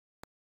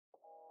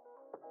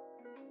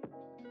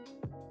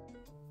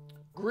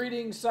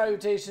Greetings,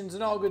 salutations,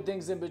 and all good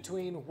things in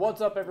between.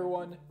 What's up,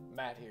 everyone?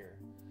 Matt here.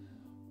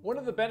 One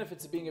of the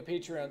benefits of being a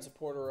Patreon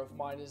supporter of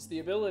mine is the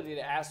ability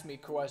to ask me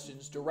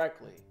questions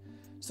directly.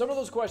 Some of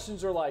those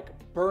questions are like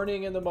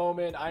burning in the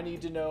moment, I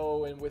need to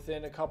know, and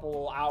within a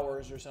couple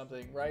hours or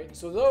something, right?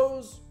 So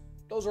those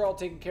are all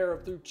taken care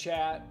of through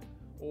chat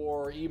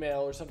or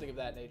email or something of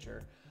that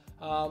nature.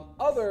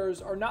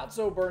 Others are not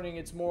so burning,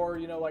 it's more,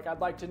 like I'd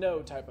like to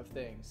know type of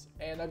things.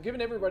 And I've given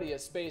everybody a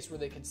space where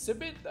they can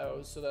submit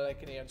those so that I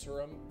can answer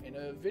them in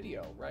a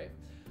video, right?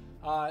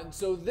 And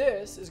so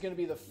this is going to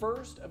be the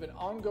first of an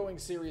ongoing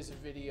series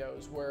of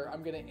videos where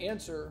I'm going to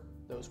answer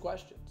those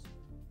questions.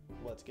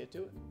 Let's get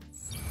to it.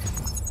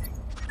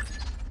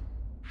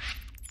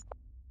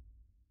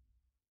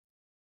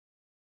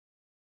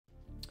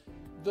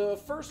 The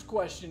first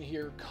question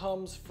here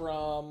comes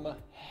from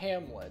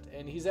Hamlet,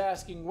 and he's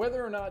asking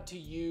whether or not to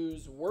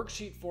use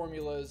worksheet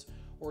formulas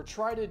or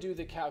try to do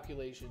the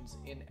calculations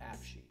in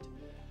AppSheet.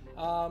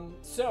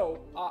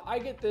 I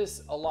get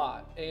this a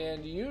lot,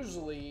 and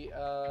usually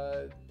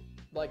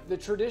like the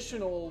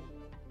traditional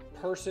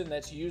person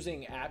that's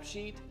using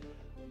AppSheet,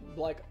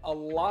 like a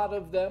lot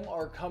of them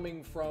are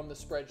coming from the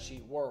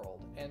spreadsheet world.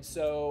 And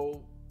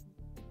so,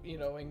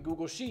 in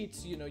Google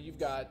Sheets, you've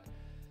got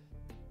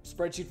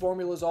spreadsheet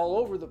formulas all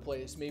over the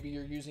place. Maybe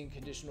you're using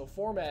conditional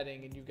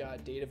formatting and you've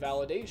got data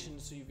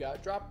validation, so you've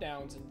got drop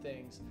downs and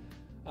things.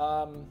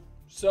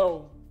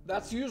 So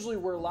that's usually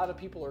where a lot of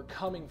people are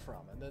coming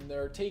from, and then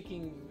they're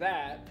taking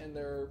that and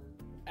they're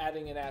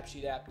adding an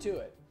AppSheet app to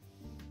it.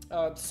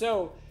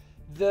 So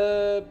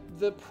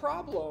the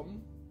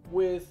problem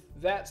with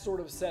that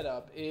sort of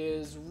setup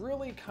is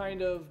really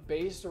kind of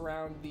based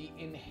around the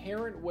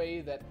inherent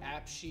way that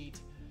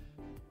AppSheet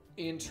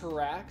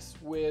interacts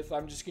with,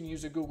 I'm just going to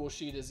use a Google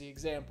Sheet as the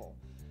example.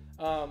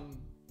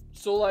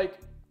 So like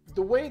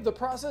the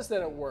process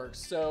that it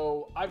works,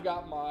 so I've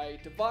got my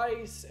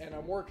device and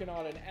I'm working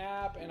on an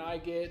app and I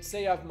get,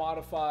 say I've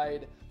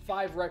modified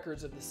 5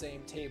 records of the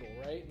same table,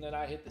 right? And then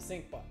I hit the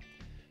sync button.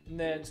 And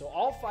then, so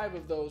all 5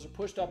 of those are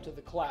pushed up to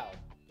the cloud.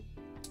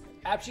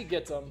 AppSheet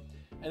gets them,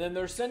 and then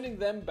they're sending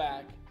them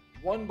back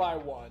one by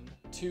one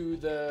to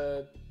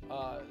the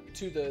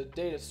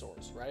data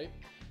source, right?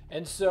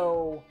 And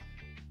so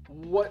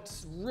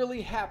what's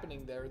really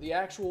happening there, the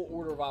actual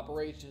order of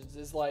operations,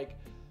 is like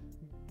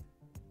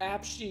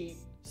AppSheet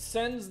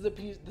sends the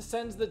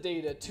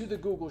data to the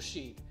Google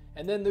Sheet,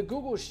 and then the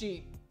Google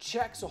Sheet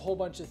checks a whole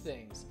bunch of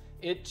things.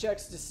 It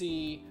checks to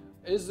see,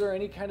 is there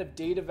any kind of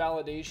data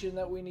validation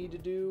that we need to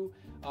do?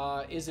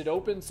 Is it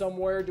open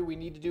somewhere? Do we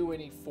need to do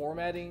any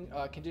formatting,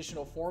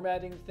 conditional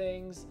formatting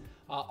things?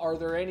 Are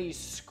there any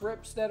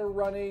scripts that are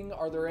running?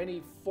 Are there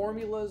any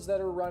formulas that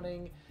are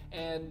running?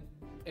 And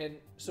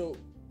so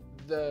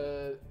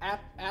the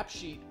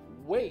AppSheet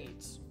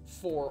waits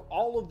for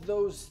all of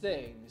those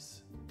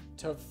things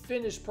to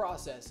finish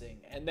processing,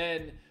 and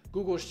then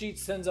Google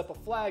Sheets sends up a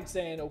flag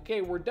saying,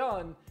 okay, we're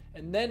done,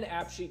 and then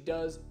AppSheet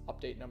does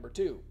update number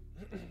 2.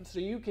 So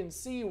you can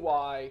see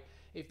why,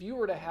 if you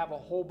were to have a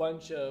whole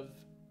bunch of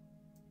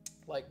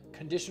like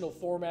conditional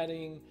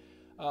formatting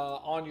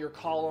on your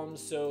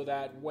columns, so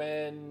that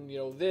when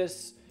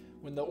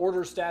when the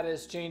order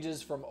status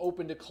changes from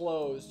open to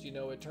closed,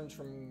 it turns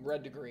from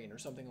red to green or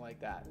something like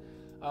that.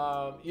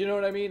 You know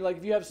what I mean? Like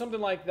if you have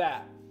something like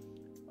that,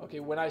 okay,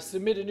 when I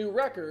submit a new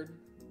record,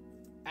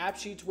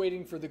 AppSheet's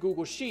waiting for the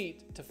Google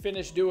Sheet to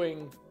finish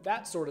doing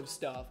that sort of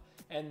stuff,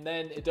 and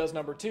then it does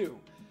number 2.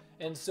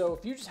 And so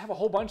if you just have a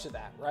whole bunch of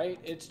that, right?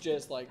 It's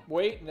just like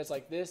wait, and it's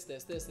like this.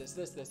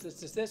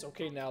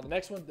 Okay, now the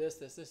next one, this,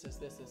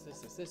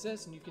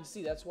 and you can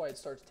see that's why it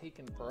starts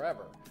taking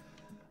forever.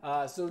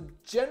 So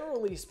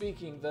generally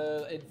speaking,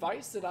 the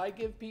advice that I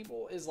give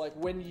people is like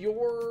when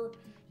you're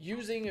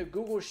using a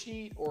Google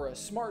Sheet or a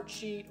Smart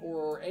Sheet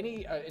or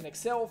an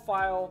Excel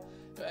file,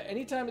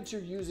 anytime that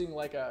you're using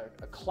like a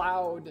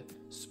cloud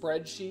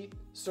spreadsheet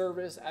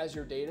service as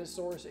your data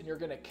source and you're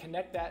going to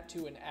connect that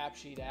to an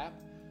AppSheet app,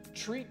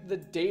 treat the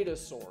data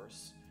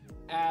source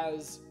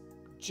as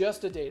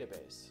just a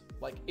database.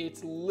 Like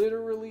it's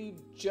literally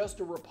just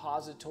a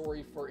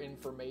repository for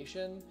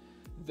information.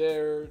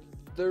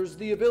 There's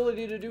the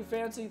ability to do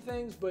fancy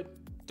things, but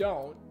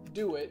don't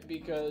do it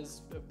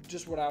because of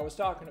just what I was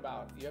talking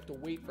about. You have to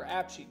wait for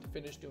AppSheet to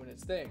finish doing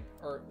its thing,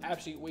 or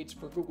AppSheet waits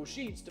for Google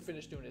Sheets to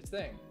finish doing its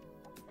thing.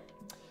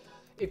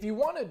 If you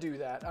want to do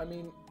that, I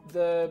mean,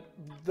 the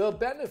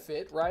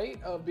benefit,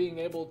 right, of being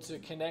able to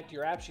connect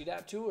your AppSheet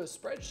app to a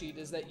spreadsheet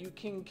is that you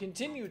can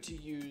continue to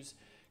use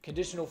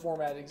conditional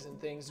formattings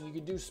and things, and you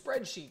can do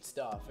spreadsheet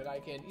stuff, and I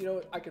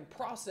can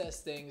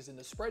process things in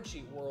the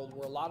spreadsheet world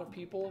where a lot of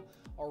people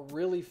are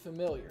really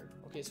familiar.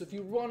 Okay, so if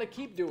you want to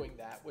keep doing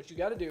that, what you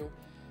got to do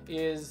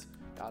is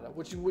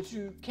what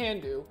you can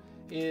do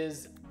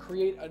is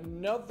create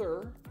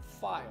another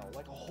file,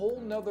 like a whole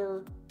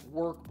nother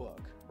workbook,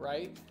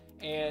 right?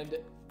 And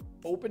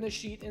open a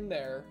sheet in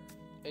there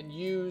and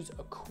use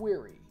a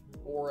query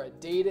or a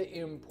data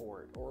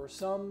import or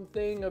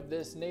something of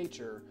this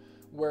nature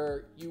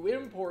where you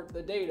import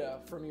the data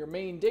from your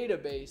main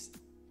database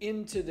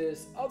into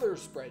this other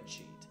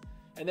spreadsheet.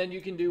 and then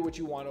you can do what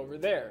you want over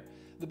there.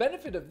 The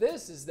benefit of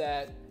this is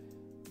that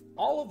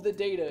all of the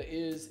data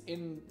is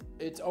in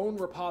its own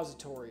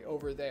repository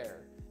over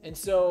there. And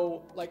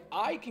so like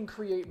I can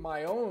create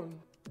my own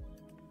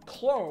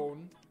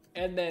clone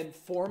and then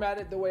format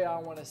it the way I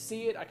want to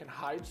see it. I can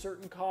hide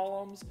certain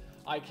columns.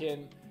 I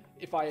can,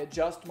 if I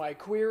adjust my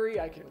query,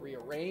 I can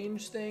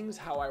rearrange things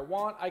how I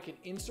want. I can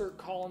insert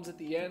columns at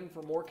the end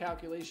for more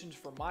calculations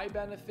for my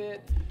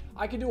benefit.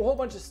 I can do a whole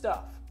bunch of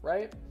stuff,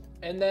 right?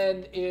 And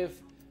then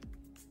if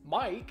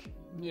Mike,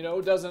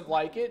 doesn't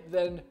like it,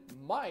 then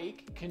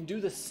Mike can do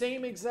the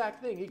same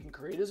exact thing. He can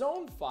create his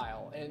own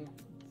file and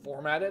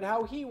format it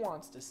how he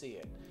wants to see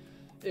it.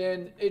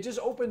 And it just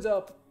opens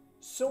up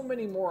so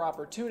many more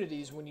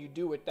opportunities when you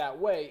do it that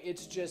way.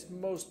 It's just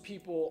most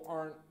people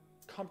aren't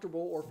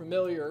comfortable or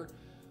familiar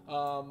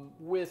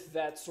with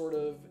that sort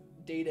of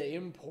data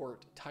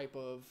import type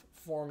of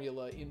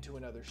formula into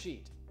another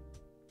sheet.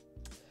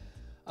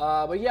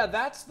 But yeah,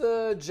 that's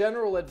the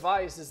general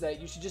advice, is that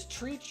you should just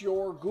treat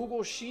your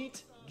Google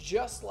Sheet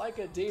just like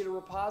a data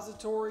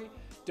repository.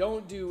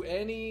 Don't do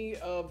any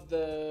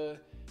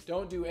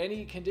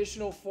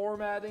conditional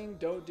formatting.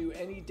 Don't do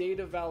any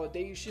data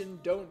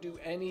validation. Don't do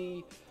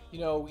any,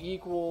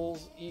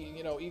 equals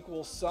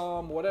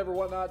sum,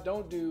 whatnot.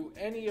 Don't do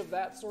any of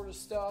that sort of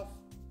stuff.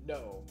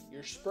 No,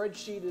 your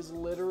spreadsheet is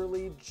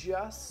literally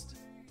just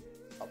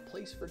a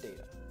place for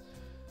data.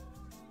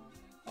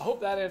 I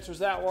hope that answers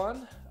that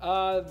one.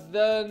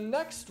 The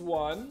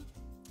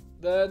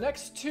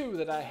next two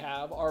that I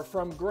have are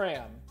from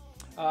Graham.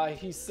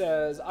 He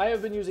says, I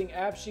have been using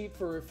AppSheet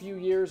for a few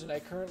years, and I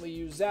currently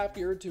use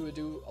Zapier to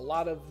do a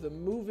lot of the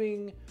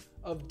moving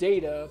of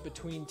data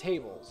between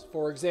tables.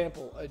 For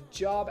example, a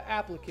job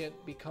applicant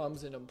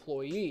becomes an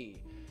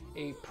employee,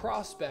 a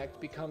prospect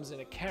becomes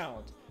an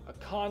account, a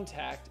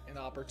contact an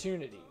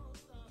opportunity,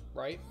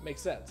 right?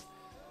 Makes sense.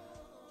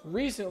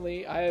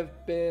 Recently, I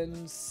have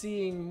been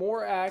seeing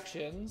more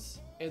actions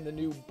in the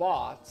new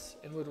bots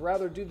and would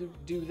rather do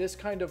this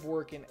kind of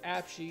work in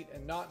AppSheet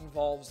and not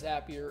involve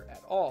Zapier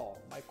at all.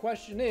 My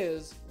question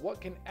is, what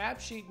can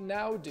AppSheet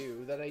now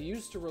do that I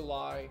used to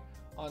rely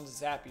on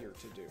Zapier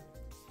to do?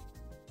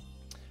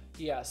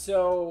 Yeah,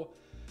 so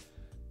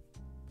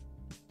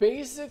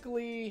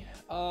basically,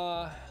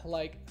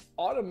 like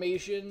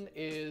automation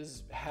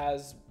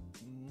has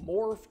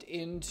morphed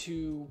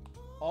into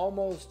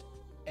almost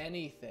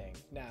anything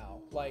now.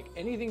 Like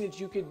anything that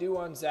you could do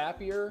on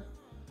Zapier,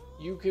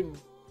 you can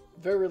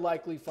very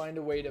likely find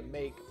a way to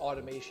make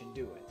automation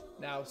do it.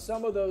 Now,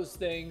 some of those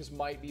things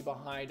might be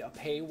behind a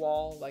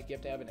paywall, like you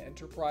have to have an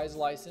enterprise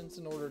license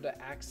in order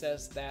to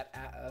access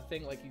that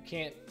thing. Like you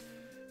can't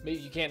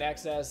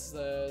access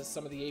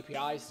some of the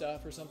API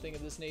stuff or something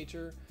of this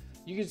nature.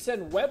 You can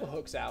send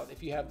webhooks out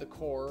if you have a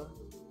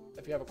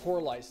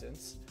core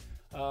license.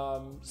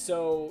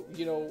 So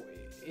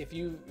if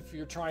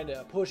you're trying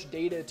to push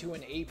data to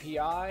an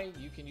API,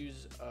 you can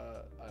use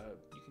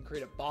you can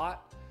create a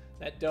bot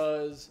that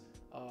does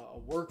a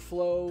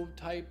workflow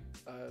type,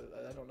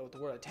 I don't know what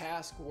the word, a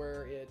task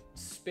where it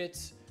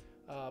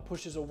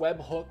pushes a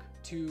webhook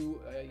to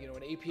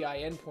an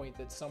API endpoint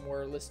that's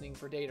somewhere listening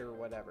for data or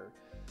whatever.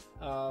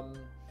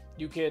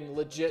 You can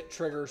legit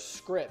trigger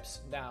scripts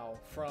now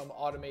from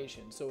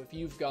automation. So if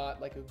you've got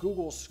like a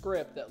Google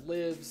script that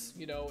lives,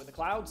 in the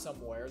cloud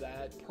somewhere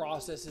that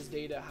processes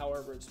data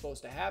however it's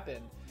supposed to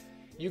happen,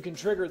 you can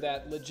trigger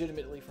that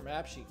legitimately from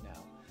AppSheet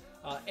now.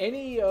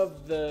 Any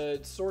of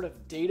the sort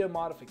of data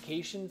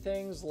modification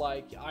things,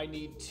 like I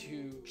need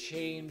to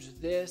change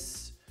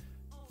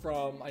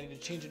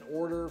an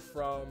order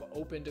from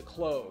open to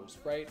closed,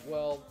 right?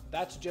 Well,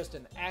 that's just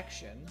an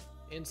action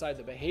inside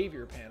the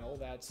behavior panel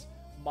that's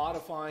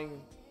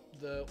modifying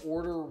the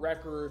order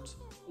records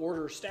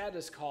order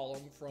status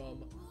column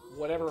from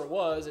whatever it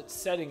was, it's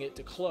setting it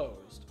to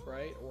closed,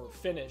 right? Or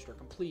finished or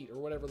complete or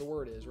whatever the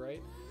word is,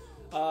 right?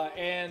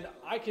 And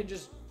I can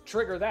just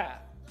trigger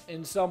that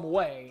in some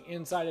way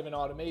inside of an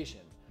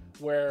automation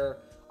where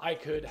I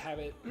could have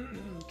it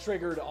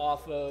triggered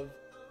off of,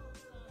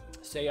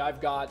 say I've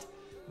got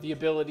the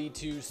ability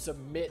to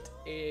submit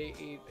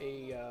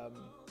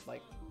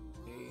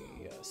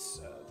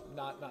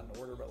not an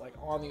order, but like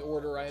on the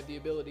order, I have the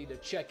ability to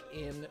check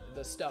in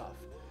the stuff.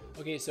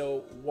 Okay,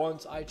 so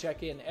once I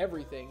check in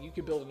everything, you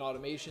could build an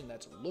automation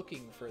that's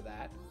looking for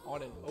that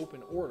on an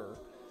open order.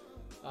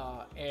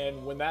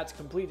 And when that's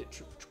complete,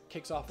 it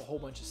kicks off a whole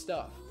bunch of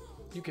stuff.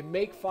 You can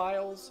make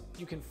files,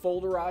 you can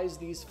folderize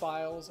these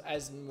files,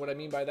 as what I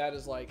mean by that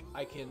is like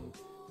I can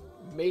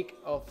make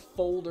a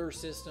folder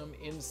system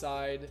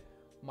inside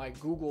my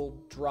Google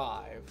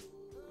Drive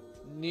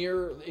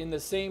in the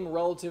same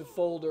relative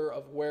folder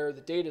of where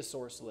the data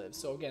source lives.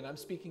 So again, I'm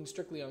speaking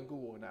strictly on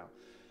Google now.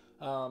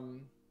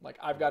 Like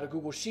I've got a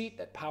Google Sheet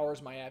that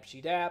powers my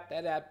AppSheet app.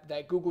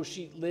 That Google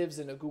Sheet lives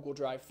in a Google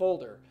Drive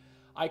folder.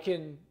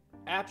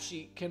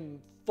 AppSheet can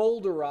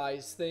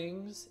folderize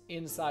things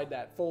inside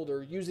that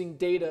folder using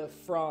data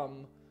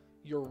from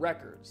your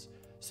records.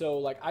 So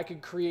like I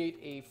could create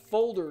a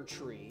folder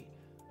tree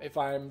if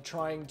I'm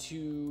trying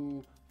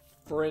to,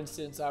 for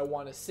instance, I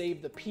want to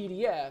save the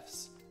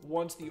PDFs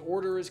once the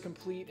order is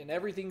complete and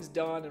everything's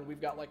done and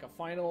we've got like a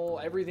final,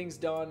 everything's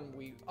done,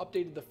 we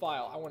updated the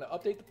file, I want to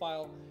update the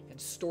file and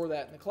store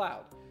that in the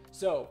cloud.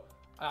 So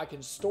I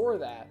can store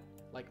that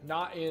like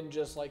not in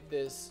just like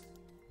this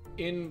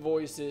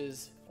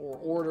invoices or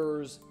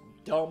orders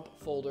dump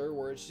folder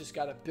where it's just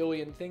got a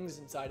billion things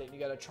inside it and you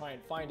got to try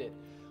and find it.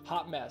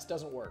 Hot mess,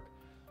 doesn't work.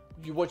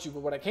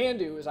 What I can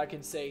do is I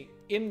can say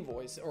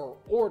invoice or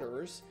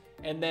orders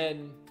and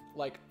then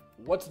like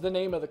what's the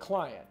name of the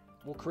client?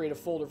 We'll create a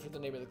folder for the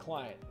name of the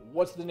client.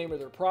 What's the name of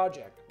their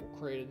project? We'll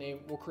create a name.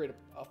 We'll create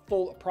a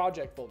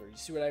project folder. You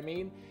see what I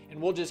mean? And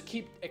we'll just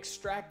keep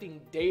extracting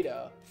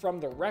data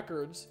from the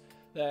records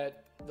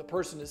that the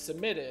person has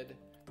submitted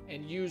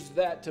and use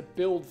that to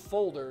build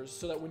folders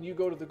so that when you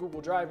go to the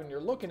Google Drive and you're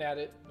looking at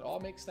it, it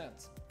all makes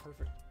sense.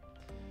 Perfect.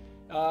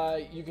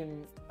 You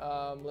can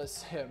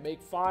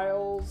make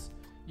files.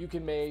 You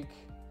can make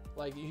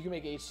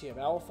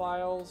HTML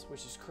files,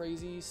 which is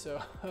crazy.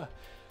 So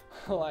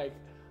like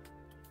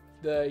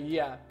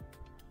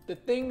the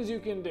things you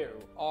can do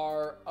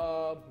are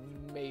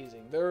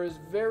amazing. There is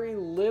very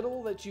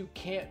little that you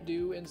can't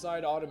do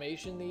inside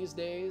automation these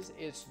days.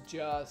 It's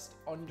just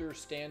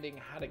understanding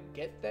how to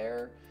get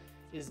there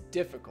is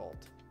difficult.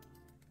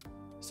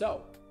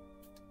 So,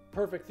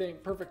 perfect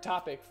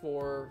topic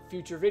for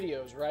future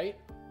videos, right?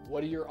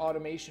 What are your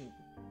automation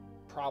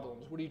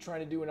problems? What are you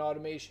trying to do in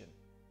automation?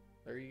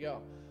 There you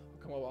go.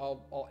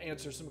 I'll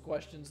answer some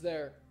questions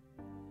there.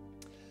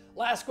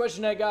 Last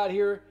question I got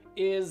here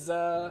is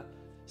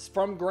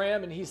from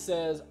Graham, and he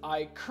says,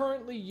 I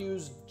currently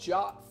use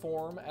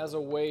JotForm as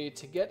a way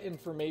to get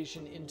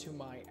information into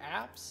my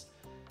apps,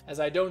 as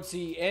I don't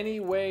see any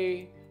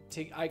way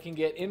I can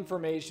get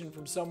information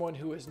from someone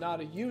who is not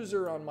a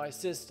user on my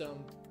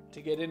system to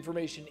get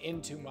information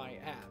into my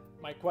app.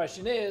 My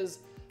question is,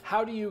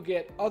 how do you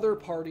get other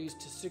parties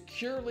to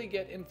securely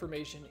get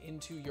information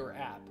into your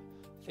app?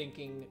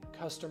 Thinking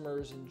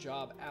customers and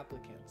job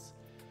applicants.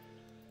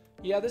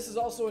 Yeah, this is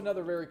also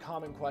another very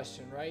common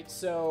question, right?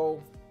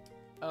 So,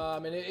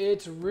 and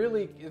it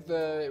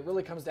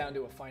really comes down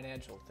to a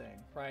financial thing,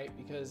 right?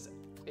 Because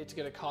it's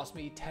going to cost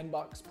me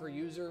 $10 per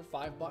user,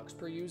 $5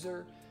 per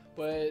user,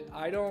 but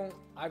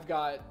I've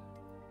got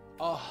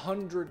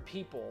 100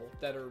 people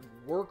that are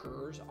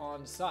workers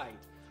on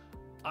site.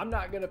 I'm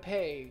not going to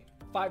pay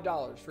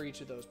 $5 for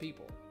each of those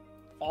people.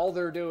 All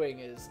they're doing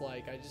is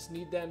like, I just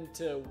need them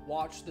to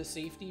watch the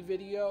safety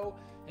video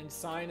and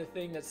sign a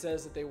thing that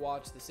says that they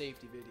watched the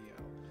safety video.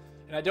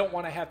 And I don't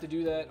want to have to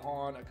do that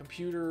on a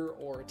computer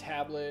or a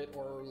tablet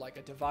or like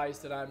a device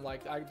that I'm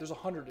like, there's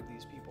 100 of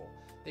these people.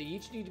 They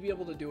each need to be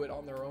able to do it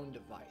on their own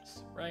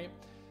device, right?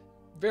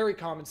 Very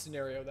common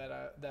scenario that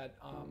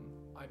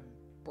I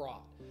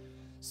brought.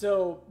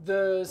 So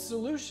the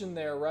solution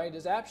there, right,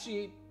 is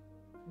AppSheet.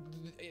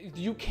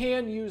 You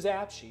can use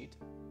AppSheet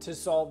to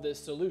solve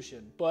this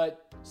solution,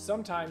 but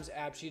sometimes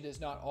AppSheet is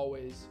not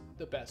always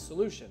the best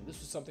solution. This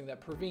was something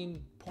that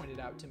Praveen pointed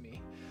out to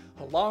me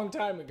a long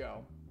time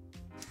ago.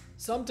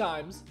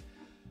 Sometimes,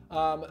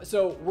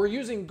 so we're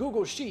using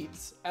Google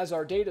Sheets as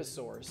our data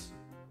source.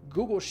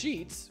 Google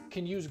Sheets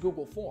can use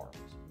Google Forms.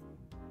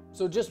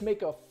 So just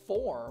make a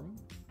form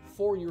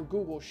for your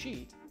Google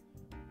Sheet.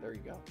 There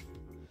you go.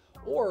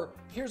 Or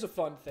here's a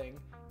fun thing.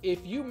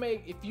 If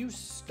you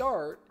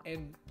start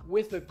and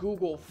with a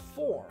Google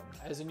form,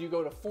 as in you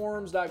go to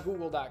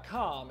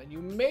forms.google.com and you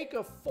make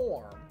a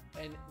form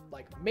and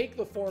like make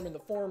the form in the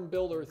form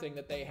builder thing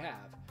that they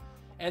have,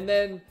 and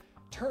then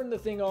turn the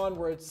thing on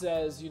where it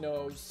says,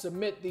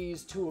 submit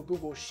these to a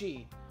Google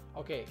Sheet.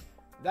 Okay,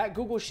 that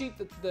Google Sheet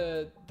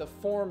that the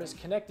form is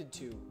connected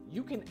to,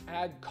 you can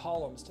add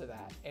columns to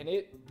that, and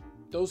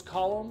those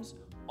columns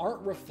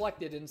aren't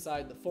reflected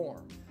inside the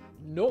form,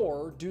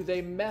 nor do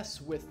they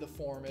mess with the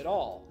form at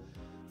all.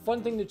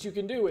 Fun thing that you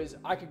can do is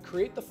I could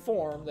create the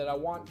form that I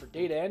want for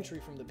data entry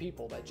from the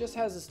people that just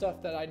has the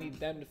stuff that I need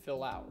them to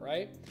fill out,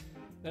 right?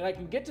 Then I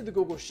can get to the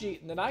Google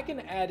Sheet and then I can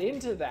add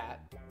into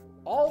that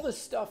all the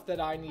stuff that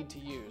I need to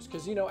use.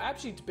 Because,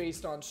 AppSheet's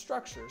based on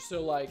structure.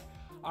 So like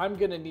I'm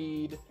gonna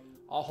need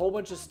a whole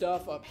bunch of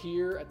stuff up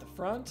here at the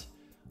front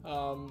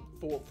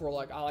for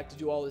like, I like to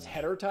do all this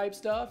header type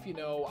stuff.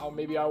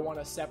 Maybe I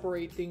wanna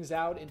separate things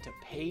out into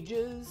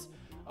pages.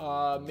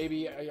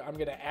 Maybe I'm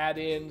gonna add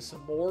in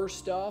some more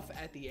stuff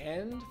at the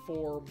end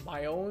for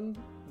my own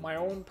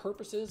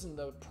purposes and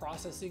the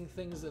processing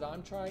things that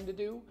I'm trying to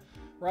do,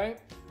 right?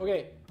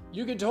 Okay,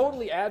 you can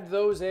totally add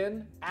those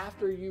in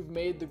after you've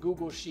made the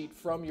Google Sheet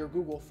from your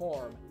Google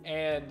form,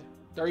 and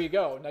there you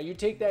go. Now you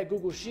take that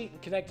Google Sheet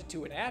and connect it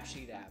to an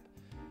AppSheet app.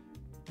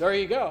 There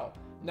you go.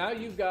 Now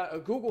you've got a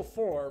Google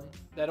form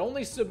that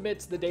only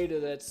submits the data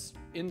that's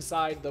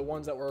inside the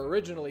ones that were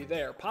originally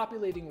there,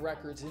 populating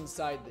records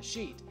inside the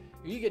sheet.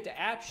 You get to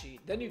AppSheet,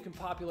 then you can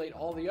populate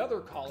all the other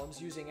columns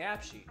using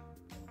AppSheet.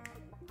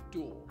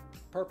 Dual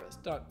purpose,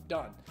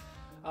 done.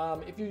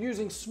 If you're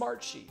using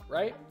Smartsheet,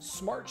 right?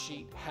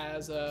 Smartsheet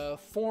has a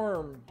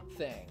form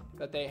thing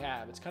that they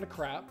have. It's kind of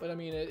crap, but I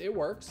mean, it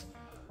works.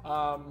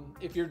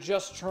 If you're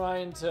just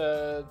trying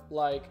to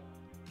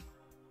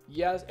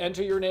Yes,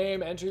 enter your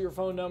name, enter your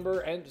phone number,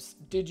 and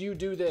did you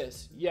do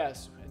this?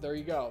 Yes, there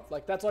you go.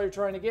 Like that's all you're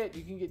trying to get.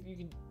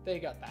 They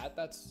got that.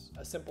 That's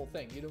a simple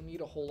thing. You don't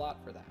need a whole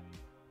lot for that.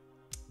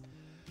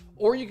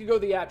 Or you could go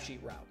the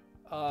AppSheet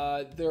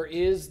route. There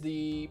is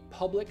the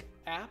public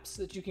apps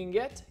that you can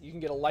get. You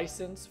can get a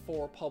license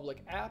for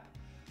public app.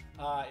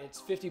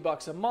 It's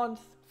 $50 a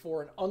month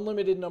for an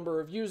unlimited number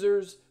of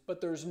users,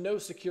 but there's no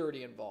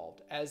security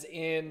involved, as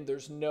in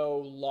there's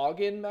no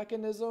login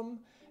mechanism,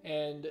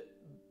 and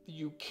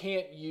you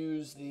can't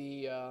use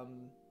the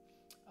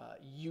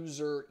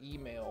user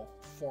email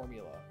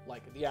formula,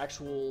 like the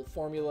actual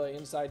formula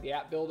inside the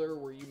app builder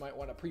where you might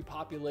want to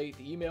pre-populate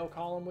the email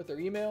column with their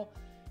email.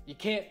 You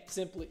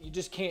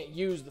just can't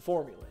use the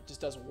formula. It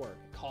just doesn't work.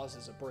 It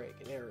causes a break,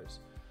 it errors.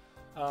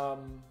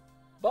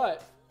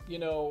 But, you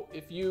know,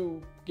 if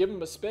you give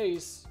them a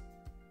space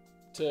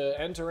to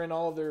enter in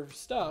all of their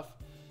stuff,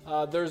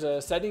 there's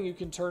a setting you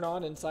can turn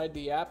on inside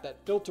the app that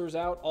filters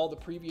out all the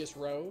previous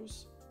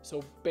rows.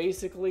 So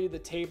basically the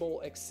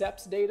table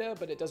accepts data,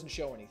 but it doesn't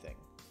show anything.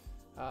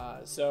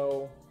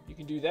 So you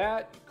can do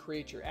that,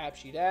 create your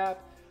AppSheet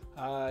app.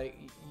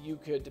 You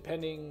could,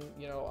 depending,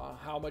 you know, on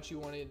how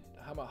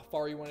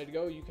far you wanted to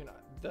go,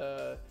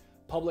 the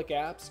public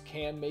apps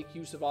can make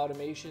use of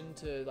automation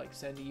to like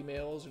send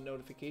emails or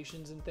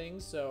notifications and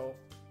things. So,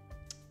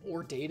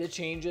 or data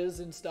changes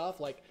and stuff,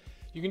 like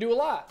you can do a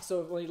lot.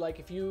 So like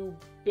if you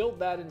build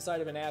that inside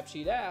of an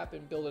AppSheet app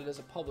and build it as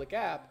a public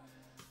app,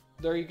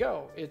 there you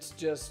go. It's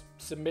just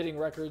submitting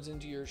records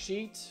into your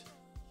sheet.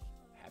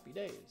 Happy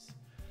days.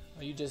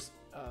 You just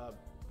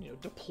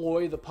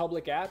deploy the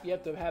public app. You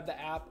have to have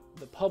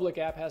the public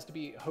app has to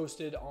be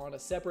hosted on a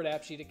separate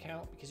AppSheet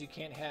account because you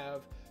can't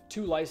have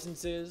two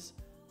licenses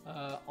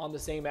on the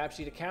same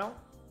AppSheet account.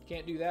 You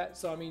can't do that.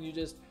 So I mean, you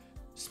just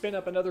spin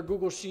up another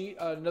Google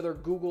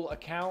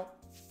account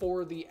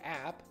for the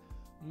app,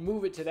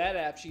 move it to that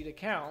AppSheet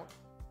account.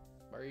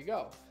 There you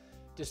go.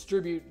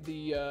 Distribute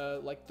the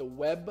the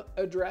web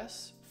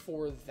address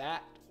for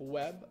that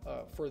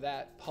for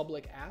that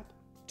public app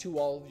to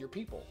all of your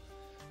people.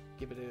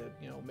 Give it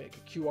make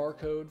a QR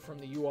code from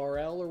the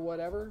URL or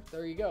whatever.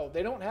 There you go.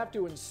 They don't have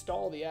to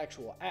install the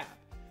actual app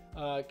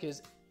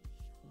because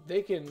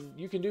you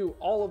can do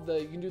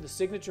the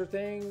signature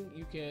thing.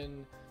 You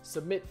can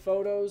submit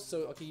photos.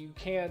 So okay, you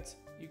can't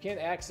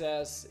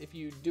access if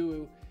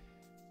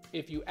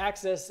you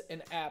access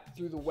an app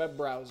through the web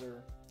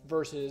browser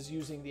versus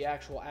using the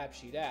actual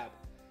AppSheet app.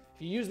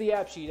 If you use the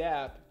AppSheet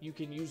app, you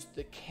can use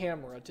the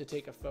camera to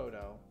take a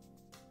photo.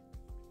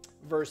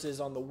 Versus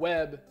on the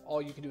web,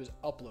 all you can do is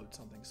upload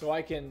something. So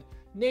I can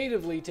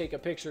natively take a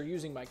picture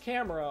using my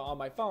camera on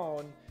my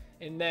phone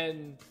and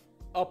then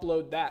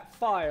upload that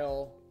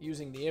file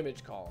using the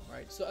image column,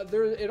 right? So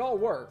it all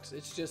works.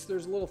 It's just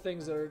there's little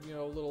things that are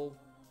a little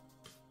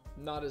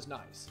not as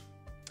nice,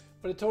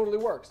 but it totally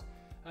works,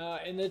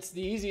 and it's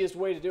the easiest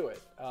way to do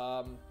it.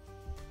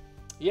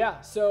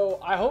 Yeah, so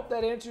I hope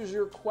that answers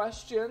your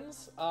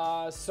questions.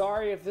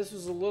 Sorry if this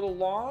was a little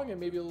long and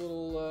maybe a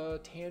little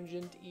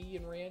tangent-y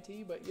and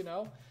ranty, but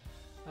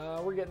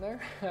we're getting there.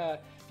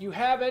 If you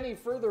have any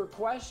further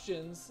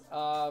questions,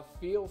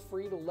 feel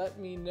free to let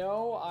me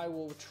know. I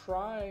will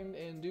try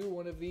and do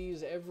one of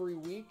these every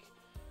week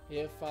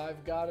if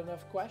I've got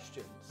enough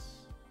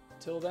questions.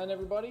 Till then,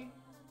 everybody,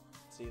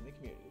 see you in the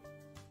community.